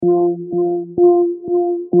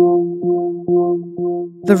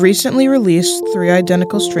The recently released Three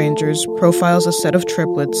Identical Strangers profiles a set of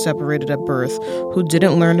triplets separated at birth who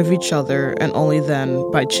didn't learn of each other and only then,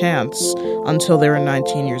 by chance, until they were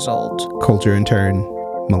 19 years old. Culture intern,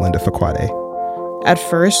 Melinda Fakwade. At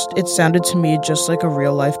first, it sounded to me just like a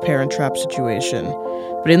real-life Parent Trap situation.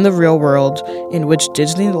 But in the real world, in which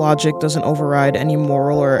Disney logic doesn't override any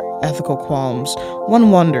moral or ethical qualms,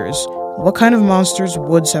 one wonders, what kind of monsters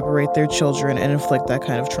would separate their children and inflict that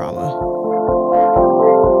kind of trauma?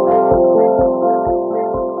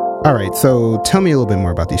 All right, so tell me a little bit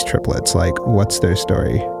more about these triplets. Like, what's their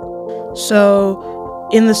story? So,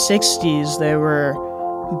 in the 60s, they were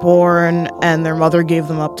born, and their mother gave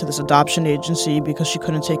them up to this adoption agency because she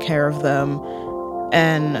couldn't take care of them.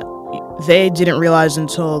 And they didn't realize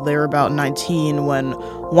until they were about 19 when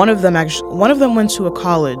one of them went to a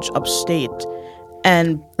college upstate.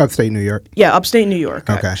 And Upstate New York? Yeah, upstate New York,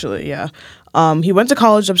 okay. Actually, yeah. He went to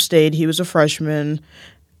college upstate. He was a freshman,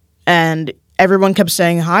 and everyone kept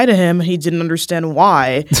saying hi to him. He didn't understand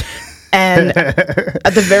why. And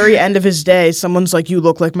at the very end of his day, someone's like, "You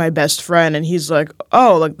look like my best friend." And he's like,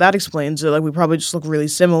 "Oh, like that explains it. Like we probably just look really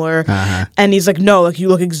similar." Uh-huh. And he's like, "No, like you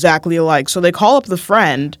look exactly alike." So they call up the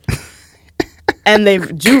friend and they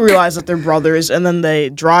do realize that they're brothers. And then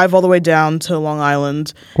they drive all the way down to Long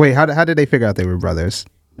Island. Wait, how did they figure out they were brothers?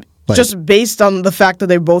 Like, just based on the fact that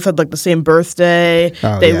they both had like the same birthday,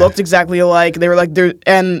 they looked exactly alike. They were like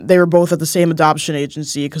they were both at the same adoption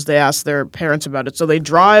agency because they asked their parents about it. So they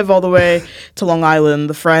drive all the way to Long Island,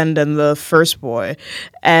 the friend and the first boy,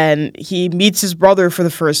 and he meets his brother for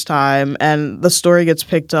the first time. And the story gets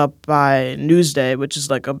picked up by Newsday, which is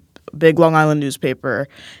like a big Long Island newspaper,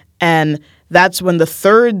 and that's when the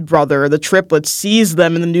third brother, the triplet, sees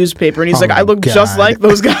them in the newspaper, and he's like, "I look just like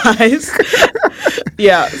those guys."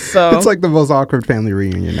 Yeah, so it's like the most awkward family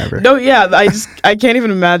reunion ever. No, yeah, I can't even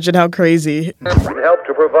imagine how crazy. Help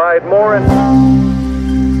to provide more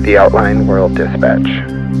The Outline World Dispatch.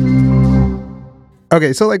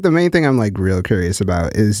 Okay, so like the main thing I'm like real curious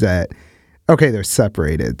about is that, okay, they're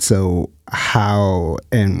separated. So how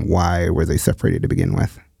and why were they separated to begin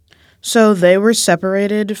with? So they were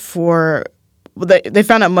separated for, they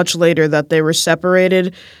found out much later that they were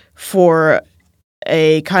separated for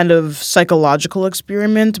a kind of psychological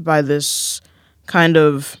experiment by this kind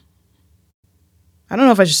of, I don't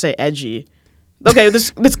know if I should say edgy. Okay,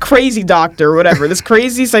 this crazy doctor or whatever, this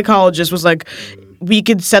crazy psychologist was like, we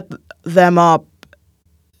could set them up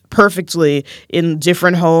perfectly in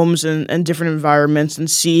different homes and different environments and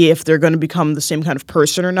see if they're going to become the same kind of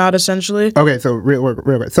person or not, essentially. Okay, so real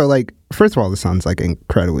quick. So like, first of all, this sounds like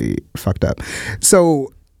incredibly fucked up.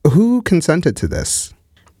 So who consented to this?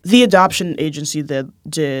 The adoption agency that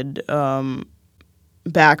did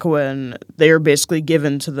back when they were basically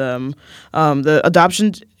given to them. The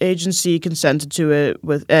adoption agency consented to it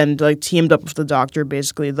and like teamed up with the doctor.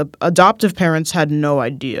 Basically, the adoptive parents had no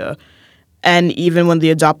idea, and even when the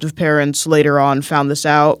adoptive parents later on found this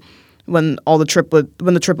out, when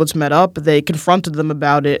the triplets met up, they confronted them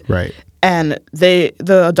about it. Right. And the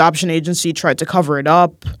adoption agency tried to cover it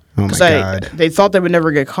up because they thought they would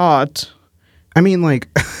never get caught. I mean, like...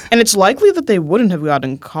 And it's likely that they wouldn't have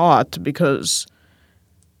gotten caught because,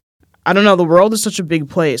 I don't know, the world is such a big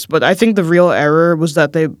place. But I think the real error was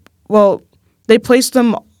that they placed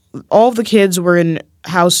them, all of the kids were in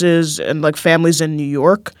houses and, like, families in New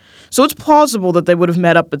York. So it's plausible that they would have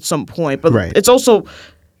met up at some point. But right. it also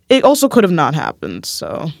could have not happened,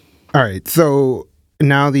 so... All right, so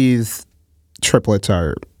now these triplets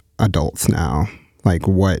are adults now. Like,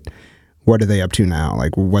 what are they up to now?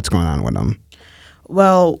 Like, what's going on with them?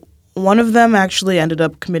 Well, one of them actually ended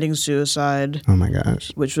up committing suicide. Oh my gosh.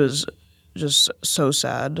 Which was just so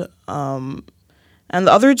sad. And the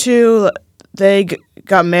other two, they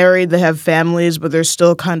got married, they have families, but they're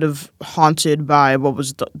still kind of haunted by what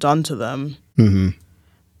was done to them. Mm-hmm.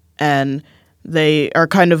 And they are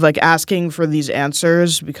kind of like asking for these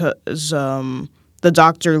answers because the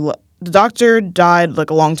doctor died like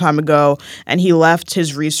a long time ago, and he left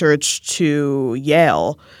his research to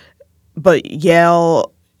Yale. But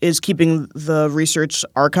Yale is keeping the research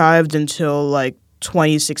archived until like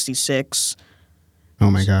 2066.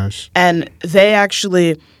 Oh my gosh. And they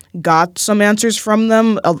actually got some answers from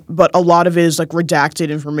them, but a lot of it is like redacted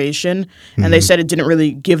information. Mm-hmm. And they said it didn't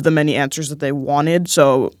really give them any answers that they wanted.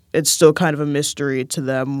 So it's still kind of a mystery to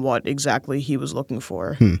them what exactly he was looking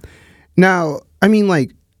for. Now, I mean,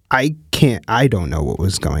 like, I don't know what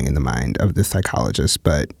was going in the mind of the psychologist,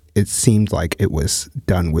 but it seemed like it was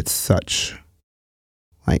done with such,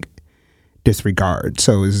 like, disregard.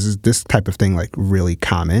 So is this type of thing, like, really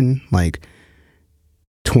common? Like,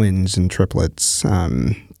 twins and triplets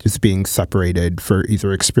just being separated for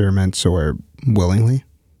either experiments or willingly?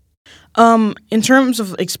 In terms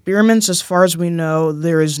of experiments, as far as we know,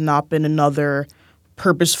 there has not been another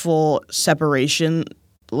purposeful separation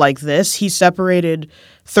like this. He separated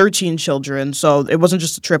 13 children, so it wasn't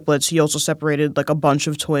just the triplets. He also separated like a bunch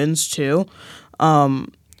of twins too, and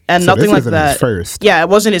So nothing this like isn't that. his first. Yeah, it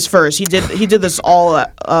wasn't his first. He did this all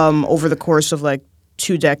over the course of like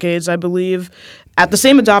 2 decades, I believe, at the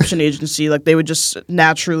same adoption agency. Like they would just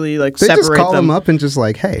naturally like They separate just call them. them up and just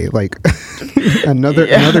like, hey, like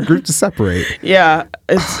another group to separate. Yeah,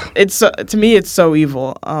 it's to me it's so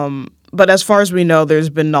evil. But as far as we know, there's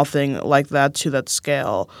been nothing like that to that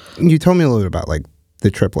scale. You told me a little bit about like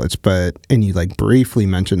the triplets, and you like briefly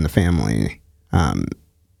mentioned the family.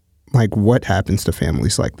 Like what happens to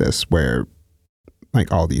families like this where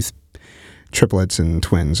like all these triplets and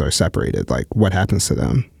twins are separated? Like what happens to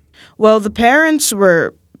them? Well, the parents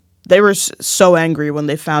were so angry when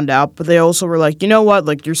they found out, but they also were like, you know what?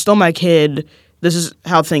 Like you're still my kid. This is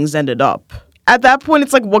how things ended up. At that point,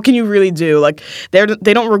 it's like, what can you really do? Like, they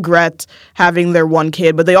don't regret having their one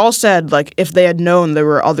kid, but they all said, like, if they had known there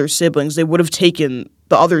were other siblings, they would have taken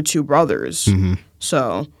the other 2 brothers. Mm-hmm.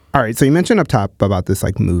 So, all right. So you mentioned up top about this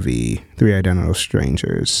like movie, Three Identical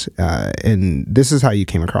Strangers, and this is how you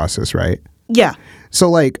came across this, right? yeah. So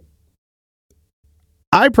like,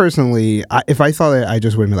 I personally, if I saw that, I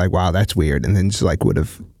just would be like, wow, that's weird, and then just like would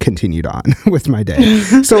have continued on with my day.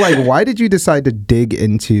 So like, why did you decide to dig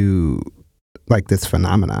into like this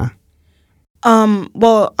phenomena?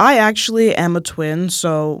 Well, I actually am a twin,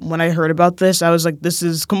 so when I heard about this, I was like, this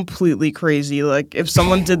is completely crazy. Like, if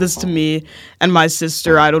someone did this to me and my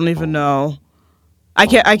sister, I don't even know. I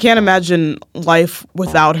can't imagine life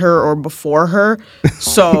without her or before her.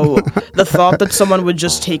 So the thought that someone would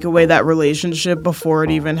just take away that relationship before it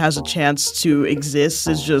even has a chance to exist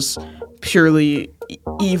is just purely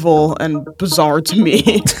evil and bizarre to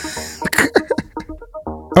me.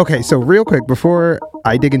 Okay, so real quick, before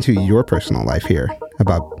I dig into your personal life here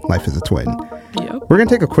about life as a twin, Yep. we're going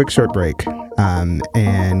to take a quick short break,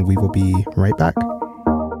 and we will be right back.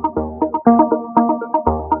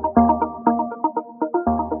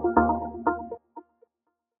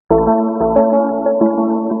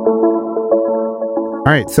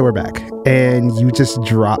 All right, so we're back, and you just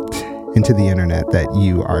dropped into the internet that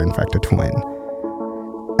you are in fact a twin.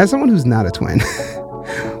 As someone who's not a twin,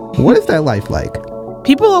 what is that life like?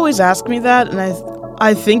 People always ask me that, and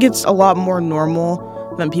I think it's a lot more normal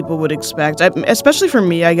than people would expect, especially for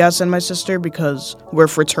me, I guess, and my sister, because we're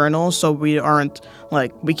fraternal, so we aren't,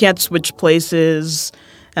 like, we can't switch places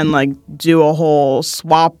and, like, do a whole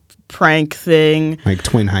swap prank thing. Like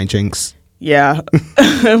twin hijinks? Yeah.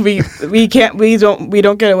 we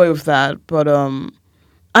don't get away with that, but,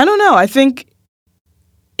 I don't know, I think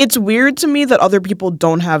it's weird to me that other people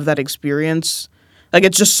don't have that experience. Like,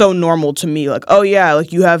 it's just so normal to me. Like, oh, yeah,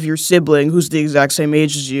 like, you have your sibling who's the exact same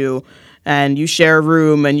age as you, and you share a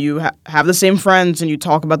room, and you have the same friends, and you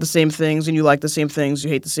talk about the same things, and you like the same things, you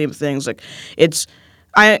hate the same things. Like, it's...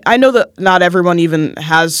 I know that not everyone even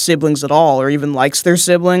has siblings at all or even likes their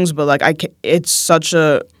siblings, but, like, it's such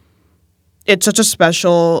a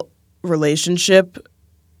special relationship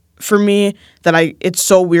for me that it's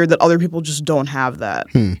so weird that other people just don't have that.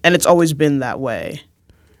 And it's always been that way.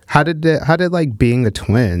 How did like being a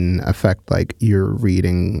twin affect like your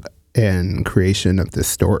reading and creation of this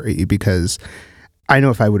story? Because I know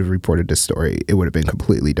if I would have reported this story, it would have been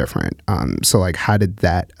completely different. So like, how did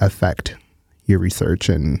that affect your research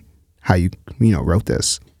and how you wrote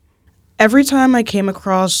this? Every time I came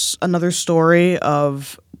across another story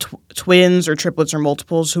of twins or triplets or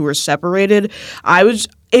multiples who were separated,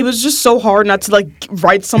 it was just so hard not to like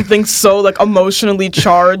write something so like emotionally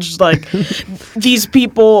charged. Like these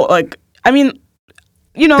people, like, I mean,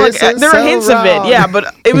 like there are hints of it, yeah,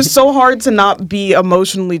 but it was so hard to not be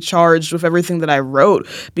emotionally charged with everything that I wrote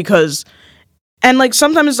because, and like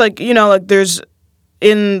sometimes like like there's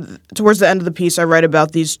towards the end of the piece, I write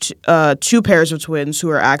about these 2 pairs of twins who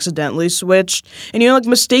are accidentally switched, and like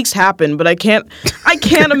mistakes happen, but I can't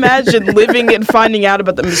imagine living and finding out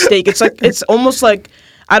about the mistake. It's like it's almost like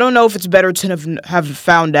I don't know if it's better to have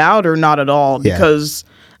found out or not at all because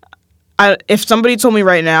if somebody told me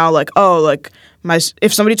right now like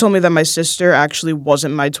if somebody told me that my sister actually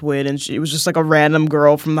wasn't my twin and she was just like a random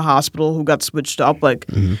girl from the hospital who got switched up, like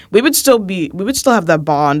we would still have that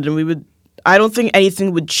bond and I don't think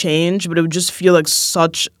anything would change, but it would just feel like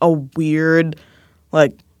such a weird,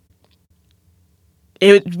 like,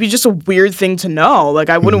 it would be just a weird thing to know. Like,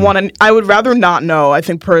 I wouldn't want to, I would rather not know, I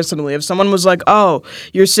think, personally. If someone was like, oh,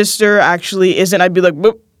 your sister actually isn't, I'd be like,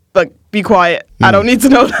 boop, like, be quiet. I don't need to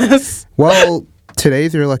know this. Well,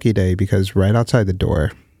 today's your lucky day because right outside the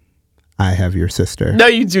door, I have your sister. No,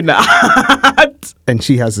 you do not. And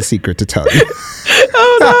she has a secret to tell you.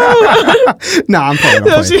 Oh, no. No, I'm playing.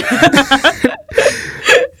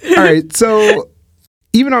 All right, so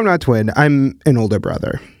even though I'm not a twin, I'm an older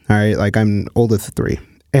brother. All right, like I'm oldest of 3.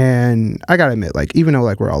 And I gotta admit, like, even though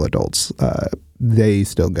like we're all adults, they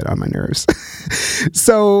still get on my nerves.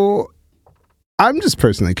 So I'm just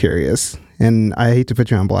personally curious, and I hate to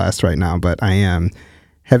put you on blast right now, but I am.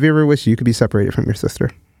 Have you ever wished you could be separated from your sister?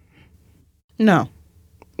 No.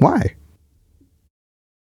 Why?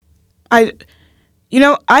 I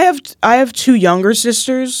have 2 younger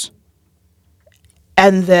sisters,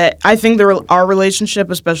 and that I think our relationship,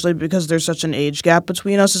 especially because there's such an age gap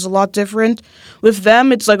between us, is a lot different. With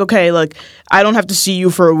them, it's like, okay, like, I don't have to see you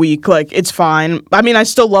for a week. Like, it's fine. I mean, I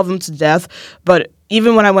still love them to death, but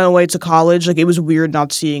even when I went away to college, like, it was weird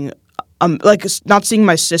not seeing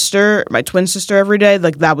my sister, my twin sister every day.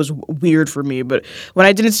 Like, that was weird for me. But when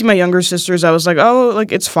I didn't see my younger sisters, I was like, oh,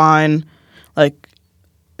 like, it's fine. Like,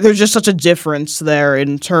 there's just such a difference there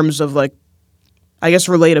in terms of, like, I guess,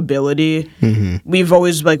 relatability.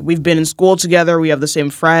 Mm-hmm. We've been in school together. We have the same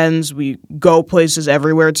friends. We go places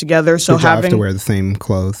everywhere together. So Did you have to wear the same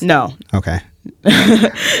clothes? No. Okay.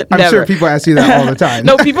 I'm sure people ask you that all the time.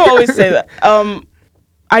 No, people always say that.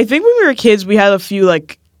 I think when we were kids, we had a few,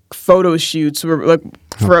 like, photo shoots where, like,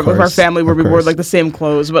 with our family where we wore like the same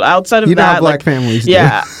clothes, but outside of that, black families do.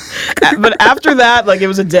 Yeah. But after that, like, it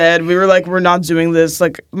was a dead. We were like, we're not doing this.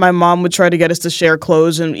 Like, my mom would try to get us to share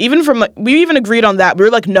clothes, and even from, like, we even agreed on that. We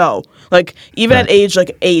were like, no. Like, even at age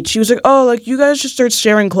like 8, she was like, oh, like, you guys should start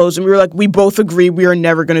sharing clothes, and we were like, we both agree we are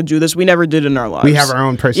never gonna do this. We never did in our lives. We have our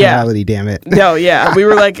own personality, damn it. No, yeah. We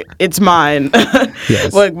were like, it's mine.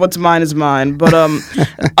 Yes. Like, what's mine is mine. But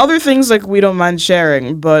other things, like, we don't mind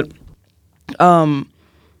sharing, but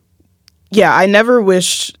yeah, I never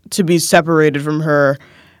wished to be separated from her.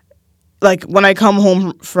 Like, when I come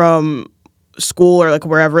home from school or, like,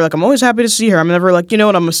 wherever, like, I'm always happy to see her. I'm never like, you know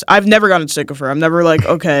what, I've never gotten sick of her. I'm never like,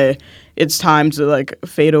 okay, it's time to, like,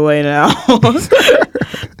 fade away now. All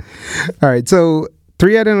right, so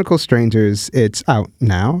 3 Identical Strangers, it's out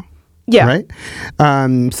now. Yeah. Right?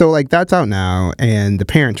 So, like, that's out now, and The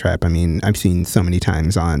Parent Trap, I mean, I've seen so many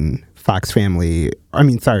times on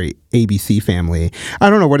ABC Family. I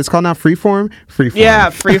don't know what it's called now. Freeform? Freeform. Yeah,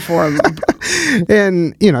 Freeform.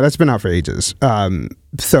 And, you know, that's been out for ages.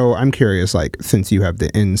 So I'm curious, like, since you have the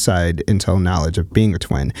inside intel knowledge of being a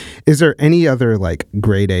twin, is there any other, like,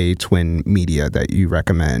 grade A twin media that you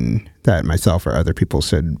recommend that myself or other people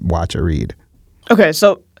should watch or read? Okay,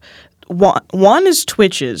 so one is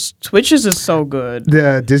Twitches. Twitches is so good.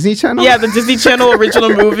 The Disney Channel? Yeah, the Disney Channel original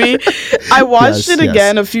movie. I watched it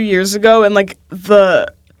again a few years ago, and, like,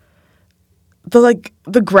 the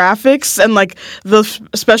graphics and, like, the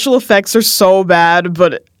special effects are so bad,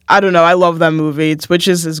 but I don't know. I love that movie.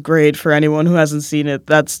 Twitches is great for anyone who hasn't seen it.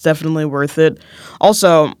 That's definitely worth it.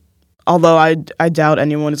 Also, although I doubt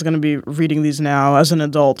anyone is going to be reading these now as an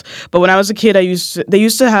adult, but when I was a kid, they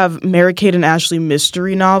used to have Mary-Kate and Ashley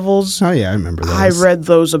mystery novels. Oh yeah, I remember those. I read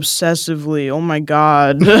those obsessively. Oh my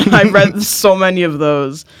god, I read so many of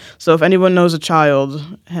those. So if anyone knows a child,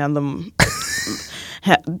 hand them.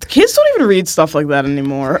 Kids don't even read stuff like that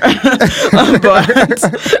anymore. But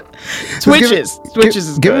Twitches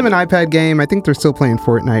is good. Give them an iPad game. I think they're still playing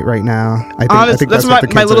Fortnite right now. I think that's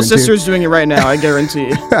what my little sister is doing it right now, I guarantee.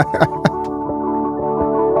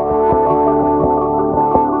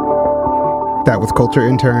 That was Culture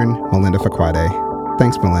Intern Melinda Fakwade.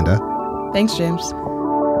 Thanks, Melinda. Thanks, James.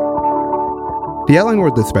 The Yelling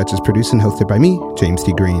Word Dispatch is produced and hosted by me, James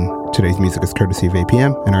T. Green. Today's music is courtesy of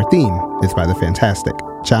APM, and our theme is by the fantastic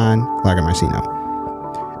John Lagomarsino.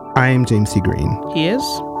 I am James T. Green. He is?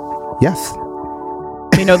 Yes.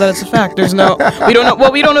 We know that it's a fact. We don't know.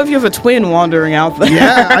 Well, we don't know if you have a twin wandering out there.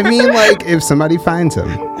 Yeah, I mean, like, if somebody finds him.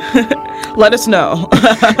 Let us know.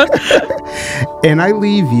 And I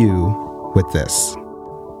leave you with this.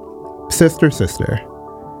 Sister, sister,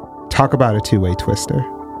 talk about a two-way twister.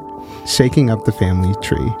 Shaking up the family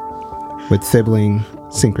tree with sibling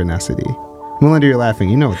synchronicity. Melinda, you're laughing.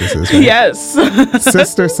 You know what this is, right? Yes.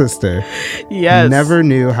 Sister, sister. Yes. Never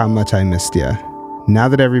knew how much I missed you. Now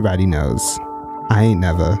that everybody knows, I ain't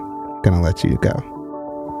never gonna let you go.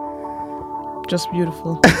 Just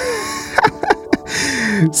beautiful.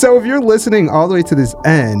 So if you're listening all the way to this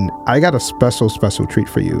end, I got a special treat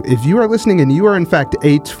for you. If you are listening and you are in fact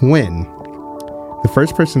a twin, the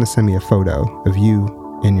first person to send me a photo of you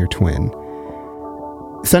and your twin,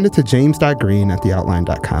 send it to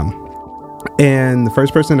james.green@theoutline.com. And the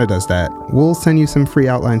first person that does that, we'll send you some free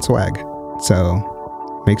outline swag.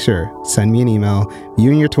 So make sure, send me an email,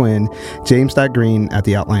 you and your twin,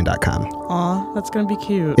 james.green@theoutline.com. Aw, that's going to be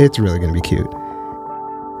cute. It's really going to be cute.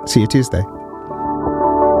 See you Tuesday.